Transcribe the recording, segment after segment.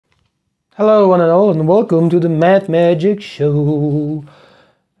Hello one and all, and welcome to the Math Magic Show.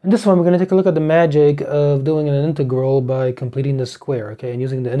 In this one we're going to take a look at the magic of doing an integral by completing the square, okay, and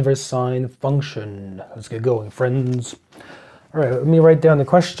using the inverse sine function. Let's get going, friends. Alright, let me write down the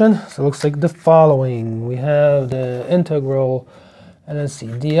question. So it looks like the following. We have the integral, and let's see,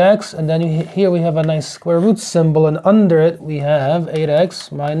 dx, and then here we have a nice square root symbol, and under it we have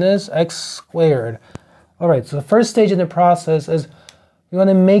 8x minus x squared. Alright, so the first stage in the process is we want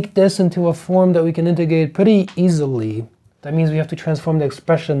to make this into a form that we can integrate pretty easily. That means we have to transform the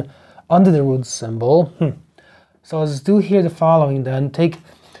expression under the root symbol. So let's do here the following then. Take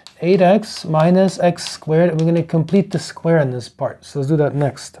 8x minus x squared, and we're going to complete the square in this part. So let's do that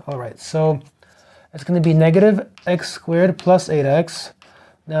next. Alright, so it's going to be negative x squared plus 8x.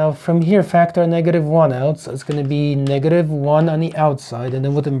 Now from here factor negative 1 out, so it's going to be negative 1 on the outside, and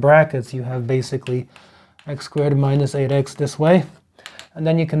then within brackets you have basically x squared minus 8x this way. And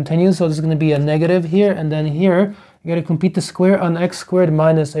then you continue, so there's going to be a negative here, and then here you got to complete the square on x squared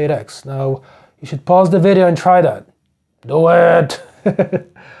minus 8x. Now you should pause the video and try that. Do it!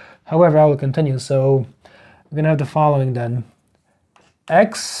 However, I will continue. So we're going to have the following then.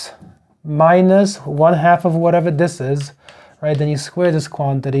 X minus 1/2 of whatever this is, right? Then you square this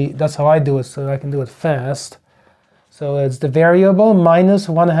quantity. That's how I do it, so I can do it fast. So it's the variable minus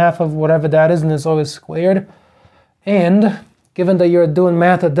 1/2 of whatever that is, and it's always squared. And given that you're doing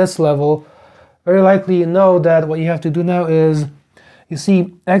math at this level, very likely you know that what you have to do now is, you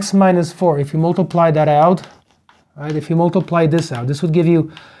see x minus 4, if you multiply that out, right, if you multiply this out, this would give you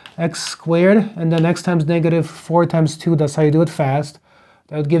x squared, and then x times negative 4 times 2, that's how you do it fast.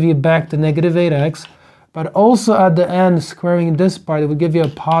 That would give you back the negative 8x, but also at the end, squaring this part, it would give you a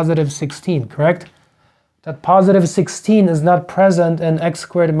positive 16, correct? That positive 16 is not present in x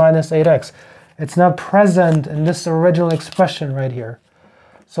squared minus 8x. It's not present in this original expression right here.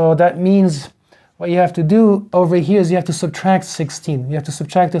 So that means what you have to do over here is you have to subtract 16. You have to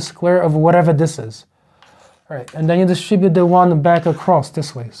subtract the square of whatever this is. All right, and then you distribute the 1 back across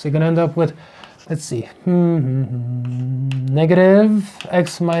this way. So you're going to end up with, let's see, negative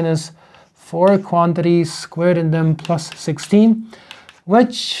x minus 4 quantity squared and then plus 16,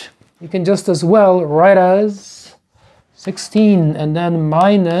 which you can just as well write as 16 and then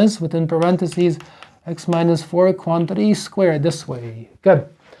minus, within parentheses, x minus 4 quantity squared this way. Good.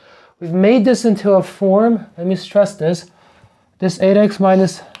 We've made this into a form. Let me stress this. This 8x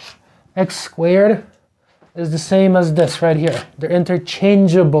minus x squared is the same as this right here. They're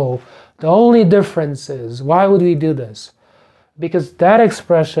interchangeable. The only difference is, why would we do this? Because that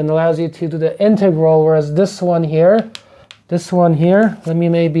expression allows you to do the integral, whereas this one here, let me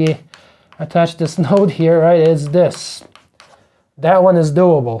maybe attach this note here, right? It's this. That one is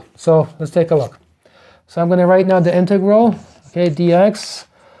doable. So let's take a look. So I'm going to write now the integral, okay, dx,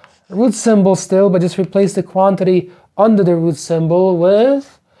 root symbol still, but just replace the quantity under the root symbol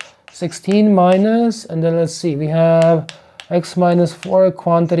with 16 minus, and then let's see, we have x minus 4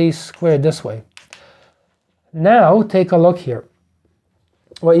 quantity squared this way. Now take a look here.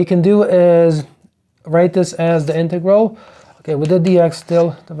 What you can do is write this as the integral, okay, with the dx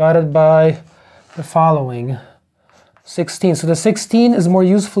still, divided by the following. 16. So the 16 is more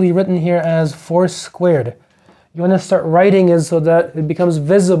usefully written here as 4 squared. You want to start writing it so that it becomes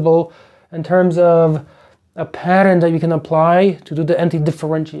visible in terms of a pattern that you can apply to do the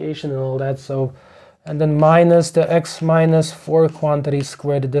anti-differentiation and all that. So, and then minus the x minus 4 quantity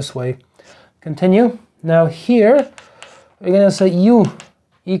squared this way. Continue. Now here, we're going to say u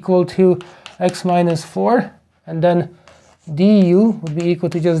equal to x minus 4, and then du would be equal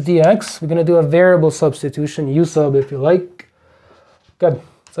to just dx. We're going to do a variable substitution, u sub if you like. Good.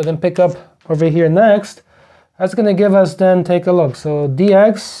 So then pick up over here next. That's going to give us then, take a look. So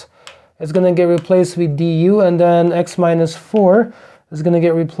dx is going to get replaced with du, and then x minus 4 is going to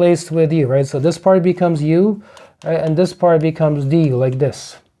get replaced with u, right? So this part becomes u, right? And this part becomes du, like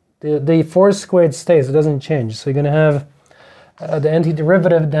this. The 4 squared stays, it doesn't change. So you're going to have the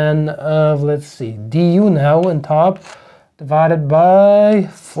antiderivative then of, let's see, du now on top, divided by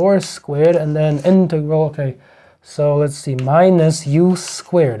 4 squared, and then integral, okay, so let's see, minus u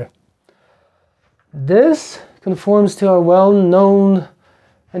squared. This conforms to a well-known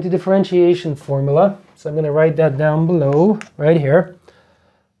anti-differentiation formula, so I'm going to write that down below, right here.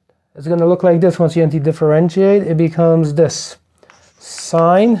 It's going to look like this once you anti-differentiate. It becomes this,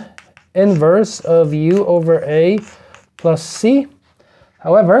 sine inverse of u over a plus c.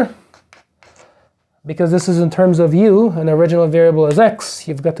 However, because this is in terms of u, and the original variable is x,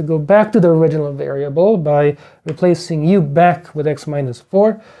 you've got to go back to the original variable by replacing u back with x minus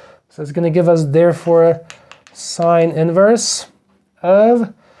 4. So it's going to give us, therefore, sine inverse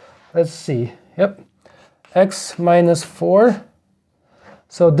of let's see, yep, x minus 4.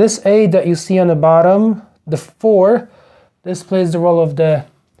 So this a that you see on the bottom, the 4, this plays the role of the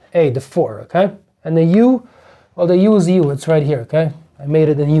a, the 4, okay? And the u, well, the u is u, it's right here, okay? I made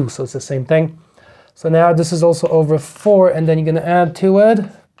it in u, so it's the same thing. So now this is also over 4, and then you're going to add to it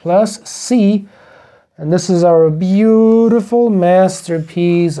plus c. And this is our beautiful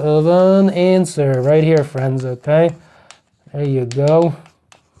masterpiece of an answer right here, friends, okay? There you go.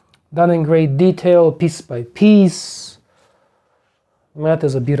 Done in great detail, piece by piece. Math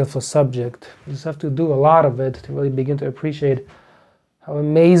is a beautiful subject. You just have to do a lot of it to really begin to appreciate how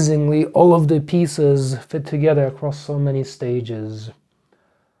amazingly all of the pieces fit together across so many stages.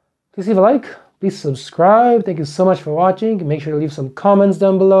 Please leave a like, please subscribe. Thank you so much for watching. Make sure to leave some comments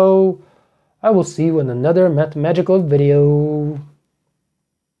down below. I will see you in another mathematical video.